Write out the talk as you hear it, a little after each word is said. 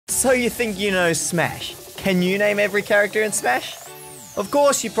So you think you know Smash? Can you name every character in Smash? Of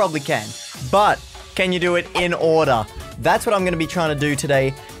course you probably can, but can you do it in order? That's what I'm going to be trying to do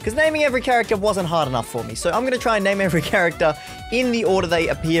today, because naming every character wasn't hard enough for me. So I'm going to try and name every character in the order they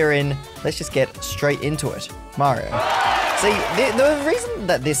appear in. Let's just get straight into it. Mario. See, the reason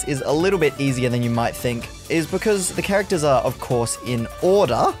that this is a little bit easier than you might think is because the characters are, of course, in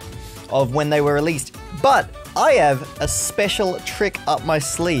order of when they were released. But I have a special trick up my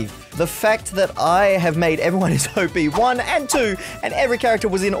sleeve. The fact that I have made everyone is OP 1 and 2, and every character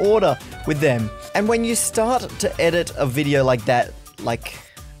was in order with them. And when you start to edit a video like that, like...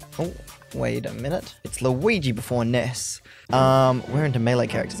 Oh, wait a minute. It's Luigi before Ness. We're into melee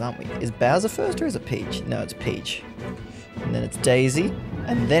characters, aren't we? Is Bowser first or is it Peach? No, it's Peach. And then it's Daisy.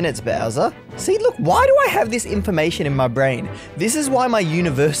 And then it's Bowser. See, look, why do I have this information in my brain? This is why my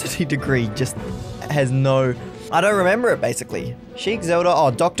university degree just has no... I don't remember it, basically. Sheik, Zelda,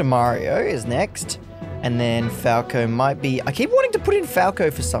 oh, Dr. Mario is next. And then Falco might be... I keep wanting to put in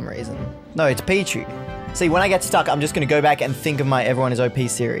Falco for some reason. No, it's Pichu. See, when I get stuck, I'm just going to go back and think of my Everyone is OP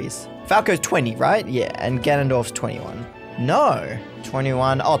series. Falco's 20, right? Yeah, and Ganondorf's 21. No,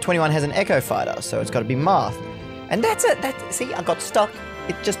 21. Oh, 21 has an Echo Fighter, so it's got to be Marth. And that's it. See, I got stuck.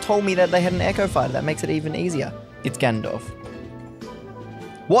 It just told me that they had an Echo Fighter. That makes it even easier. It's Ganondorf.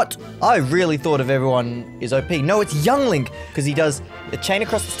 What? I really thought of Everyone is OP. No, it's Young Link, because he does a chain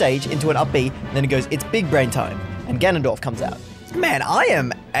across the stage into an up B, and then it goes, it's Big Brain time, and Ganondorf comes out. Man, I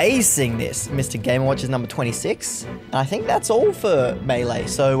am acing this. Mr. Game & Watch is number 26. And I think that's all for Melee,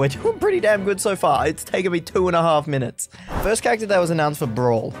 so we're doing pretty damn good so far. It's taken me 2.5 minutes. First character that was announced for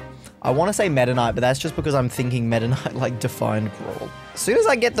Brawl. I want to say Meta Knight, but that's just because I'm thinking Meta Knight like defined Brawl. As soon as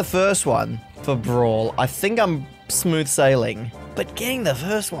I get the first one for Brawl, I think I'm smooth sailing. But getting the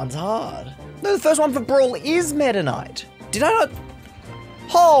first one's hard. No, the first one for Brawl is Meta Knight. Did I not?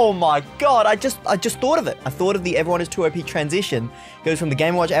 Oh my god, I just thought of it. I thought of the Everyone is 2 OP transition. Goes from the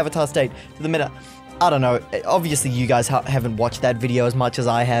Game & Watch avatar state to the Meta. I don't know. Obviously, you guys haven't watched that video as much as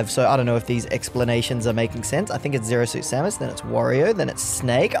I have, so I don't know if these explanations are making sense. I think it's Zero Suit Samus, then it's Wario, then it's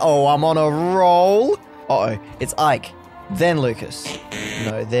Snake. Oh, I'm on a roll. Uh-oh, it's Ike, then Lucas.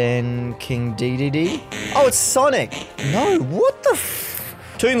 No, then King Dedede. Oh, it's Sonic. No, what the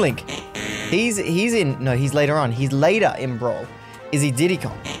Toon Link. He's in, no, he's later on. He's later in Brawl. Is he Diddy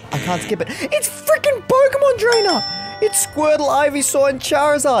Kong? I can't skip it. It's freaking Pokemon Trainer. It's Squirtle, Ivysaur, and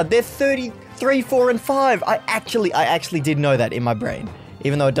Charizard. They're 33, 4, and 5. I actually did know that in my brain,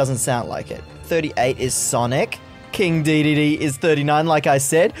 even though it doesn't sound like it. 38 is Sonic. King Dedede is 39, like I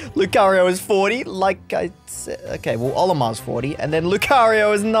said. Lucario is 40, like I said. Okay, well, Olimar's 40, and then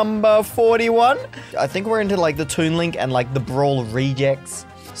Lucario is number 41. I think we're into, like, the Toon Link and, like, the Brawl rejects.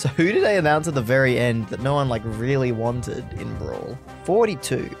 So who did they announce at the very end that no one, like, really wanted in Brawl?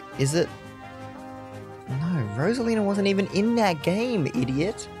 42. Is it? No, Rosalina wasn't even in that game,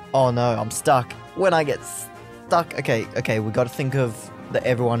 idiot. Oh, no, I'm stuck. When I get stuck... Okay, we got to think of the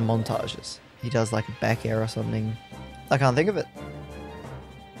Everyone montages. He does, like, a back air or something. I can't think of it.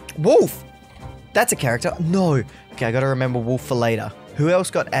 Wolf! That's a character. No. Okay, I got to remember Wolf for later. Who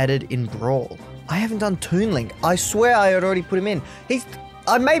else got added in Brawl? I haven't done Toon Link. I swear I had already put him in.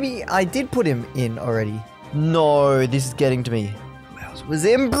 Maybe I did put him in already. No, this is getting to me. Who else was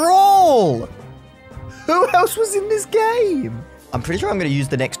in Brawl? Who else was in this game? I'm pretty sure I'm going to use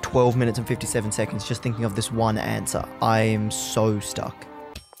the next 12 minutes and 57 seconds just thinking of this one answer. I am so stuck.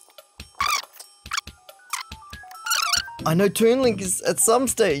 I know Toon Link is at some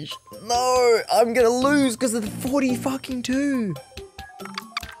stage. No, I'm going to lose because of the 40 fucking 2.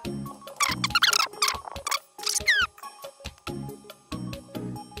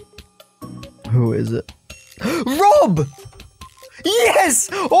 Who is it? Rob! Yes!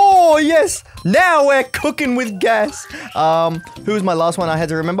 Oh, yes! Now we're cooking with gas. Who was my last one I had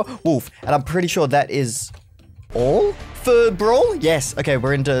to remember? Wolf. And I'm pretty sure that is all for Brawl? Yes. Okay,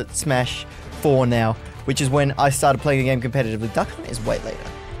 we're into Smash 4 now, which is when I started playing the game competitively. Duck Hunt is way later.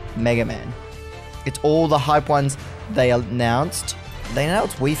 Mega Man. It's all the hype ones they announced. They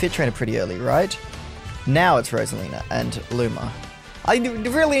announced Wii Fit Trainer pretty early, right? Now it's Rosalina and Luma. I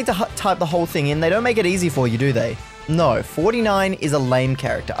really need to type the whole thing in. They don't make it easy for you, do they? No, 49 is a lame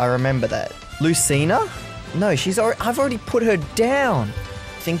character. I remember that. Lucina? No, I've already put her down.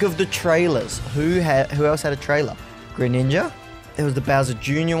 Think of the trailers. Who else had a trailer? Greninja? There was the Bowser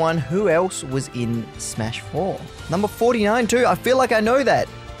Jr. one. Who else was in Smash 4? Number 49 too. I feel like I know that.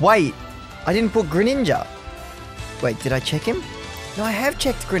 Wait, I didn't put Greninja. Wait, did I check him? No, I have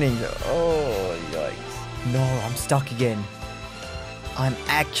checked Greninja. Oh, yikes. No, I'm stuck again. I'm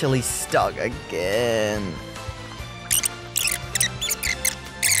actually stuck again.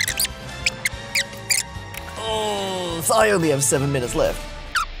 I only have 7 minutes left.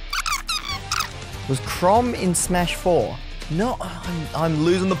 Was Chrom in Smash 4? No, I'm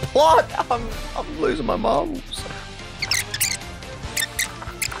losing the plot. I'm losing my marbles.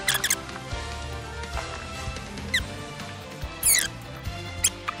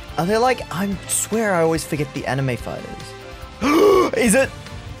 Are they like, I swear I always forget the anime fighters. Is it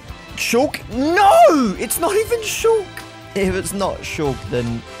Shulk? No, it's not even Shulk. If it's not Shulk,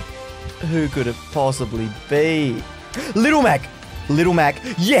 then who could it possibly be? Little Mac. Little Mac.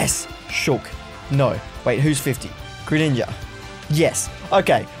 Yes. Shulk. No. Wait, who's 50? Greninja. Yes.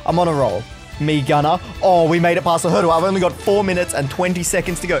 Okay, I'm on a roll. Me, Gunner. Oh, we made it past the hurdle. I've only got 4 minutes and 20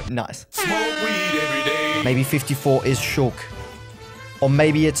 seconds to go. Nice. Smoke weed every day. Maybe 54 is Shulk. Or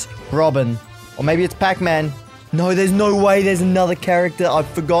maybe it's Robin. Or maybe it's Pac-Man. No, there's no way there's another character I've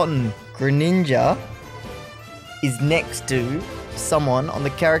forgotten. Greninja is next to someone on the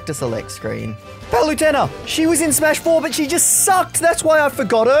character select screen. Palutena! She was in Smash 4, but she just sucked. That's why I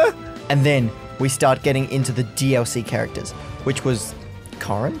forgot her. And then we start getting into the DLC characters, which was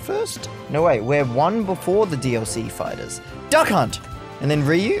Corrin first? No, wait, we're one before the DLC fighters. Duck Hunt! And then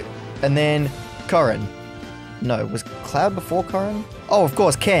Ryu, and then Corrin. No, was Cloud before Corrin? Oh, of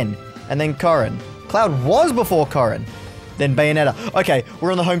course, Ken, and then Corrin. Cloud was before Corrin. Then Bayonetta. Okay,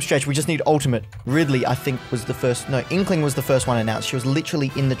 we're on the home stretch. We just need Ultimate. Ridley, I think, was the first. No, Inkling was the first one announced. She was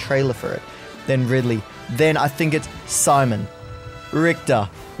literally in the trailer for it. Then Ridley. Then I think it's Simon. Richter.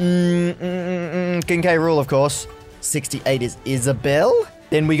 King K. Rool, of course. 68 is Isabelle.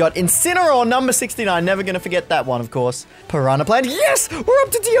 Then we got Incineroar, number 69. Never gonna forget that one, of course. Piranha Plant. Yes! We're up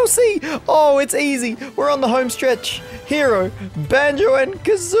to DLC! Oh, it's easy. We're on the home stretch. Hero, Banjo, and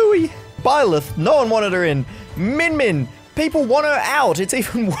Kazooie. Byleth. No one wanted her in. Min Min. People want her out. It's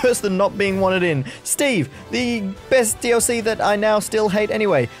even worse than not being wanted in. Steve. The best DLC that I now still hate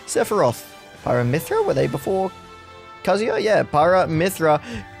anyway. Sephiroth. Pyra/Mythra? Were they before Kazuya? Yeah, Pyra/Mythra,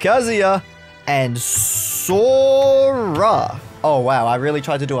 Kazuya, and Sora. Oh, wow. I really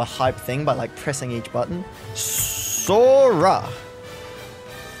tried to do a hype thing by, like, pressing each button. Sora.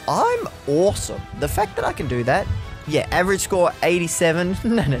 I'm awesome. The fact that I can do that. Yeah, average score 87.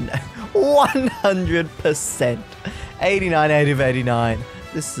 No. 100%. 89 out of 89.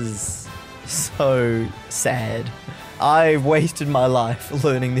 This is so sad. I wasted my life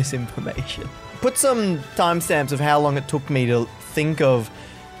learning this information. Put some timestamps of how long it took me to think of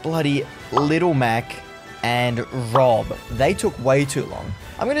bloody Little Mac and Rob. They took way too long.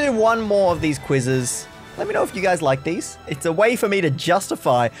 I'm gonna do one more of these quizzes. Let me know if you guys like these. It's a way for me to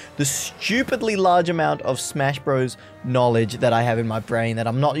justify the stupidly large amount of Smash Bros. Knowledge that I have in my brain that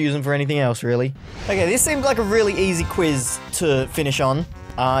I'm not using for anything else, really. Okay, this seems like a really easy quiz to finish on.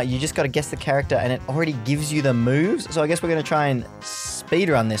 You just gotta guess the character and it already gives you the moves. So I guess we're gonna try and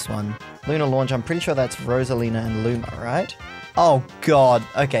speedrun this one. Lunar Launch, I'm pretty sure that's Rosalina and Luma, right? Oh god,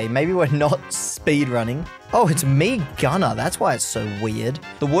 okay, maybe we're not speedrunning. Oh, it's me, Gunner, that's why it's so weird.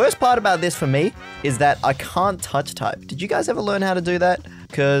 The worst part about this for me is that I can't touch type. Did you guys ever learn how to do that?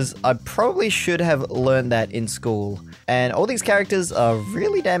 Because I probably should have learned that in school. And all these characters are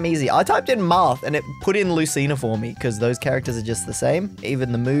really damn easy. I typed in Marth and it put in Lucina for me because those characters are just the same.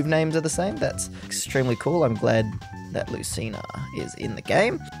 Even the move names are the same. That's extremely cool. I'm glad that Lucina is in the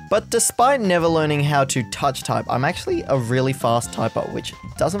game. But despite never learning how to touch type, I'm actually a really fast typer, which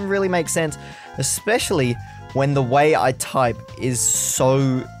doesn't really make sense, especially when the way I type is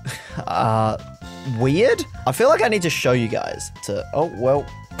so weird. I feel like I need to show you guys to, oh, well,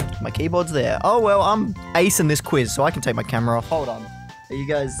 my keyboard's there. Oh, well, I'm acing this quiz, so I can take my camera off. Hold on. Are you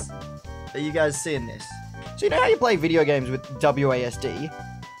guys seeing this? So you know how you play video games with WASD?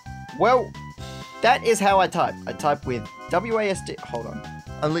 Well, that is how I type. I type with WASD. Hold on.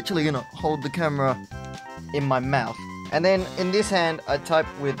 I'm literally gonna hold the camera in my mouth. And then in this hand, I type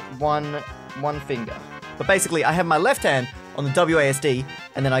with one finger. But basically, I have my left hand on the WASD,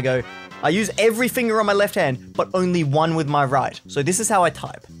 and then I use every finger on my left hand, but only one with my right. So this is how I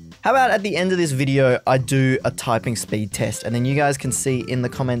type. How about at the end of this video, I do a typing speed test, and then you guys can see in the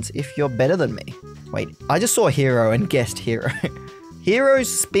comments if you're better than me. Wait, I just saw Hero and guessed Hero. Hero's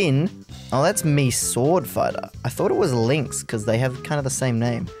spin. Oh, that's me, Sword Fighter. I thought it was Lynx, because they have kind of the same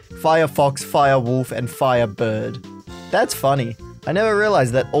name. Firefox, Firewolf, and Firebird. That's funny. I never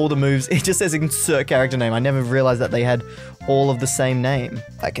realized that all the moves, it just says insert character name. I never realized that they had all of the same name.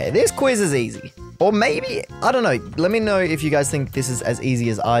 Okay, this quiz is easy. Or maybe, I don't know. Let me know if you guys think this is as easy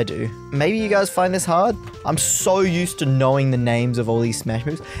as I do. Maybe you guys find this hard. I'm so used to knowing the names of all these Smash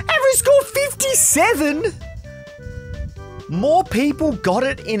moves. Average score 57! More people got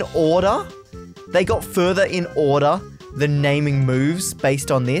it in order. They got further in order than naming moves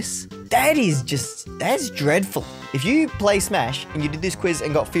based on this. That's dreadful. If you play Smash and you did this quiz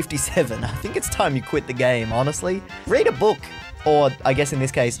and got 57, I think it's time you quit the game, honestly. Read a book, or I guess in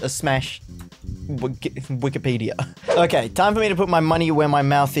this case, a Smash Wikipedia. Okay, time for me to put my money where my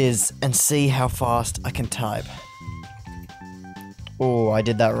mouth is and see how fast I can type. Oh, I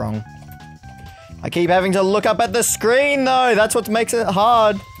did that wrong. I keep having to look up at the screen though. That's what makes it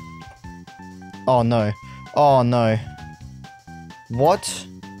hard. Oh no. Oh no. What?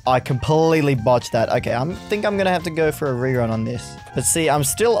 I completely botched that. Okay, I think I'm gonna have to go for a rerun on this. But see, I'm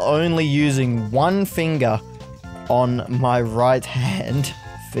still only using one finger on my right hand.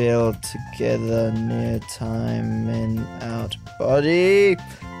 Feel together near time and out body.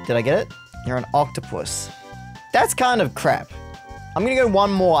 Did I get it? You're an octopus. That's kind of crap. I'm gonna go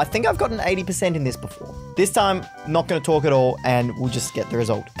one more. I think I've gotten 80% in this before. This time, not gonna talk at all, and we'll just get the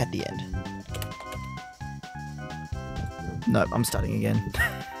result at the end. Nope, I'm starting again.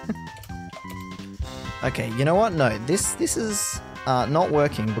 Okay, you know what? No, this is not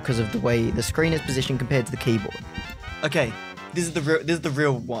working because of the way the screen is positioned compared to the keyboard. Okay, this is the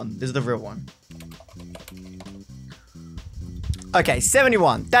real one. This is the real one. Okay,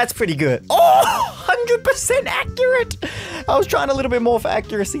 71. That's pretty good. Oh, 100% accurate. I was trying a little bit more for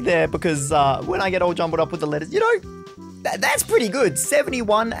accuracy there because when I get all jumbled up with the letters, you know, that's pretty good.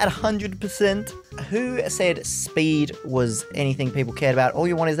 71 at 100%. Who said speed was anything people cared about? All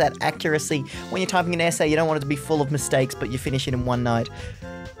you want is that accuracy. When you're typing an essay, you don't want it to be full of mistakes, but you finish it in one night.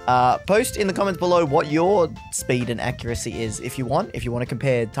 Post in the comments below what your speed and accuracy is if you want to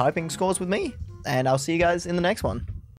compare typing scores with me. And I'll see you guys in the next one.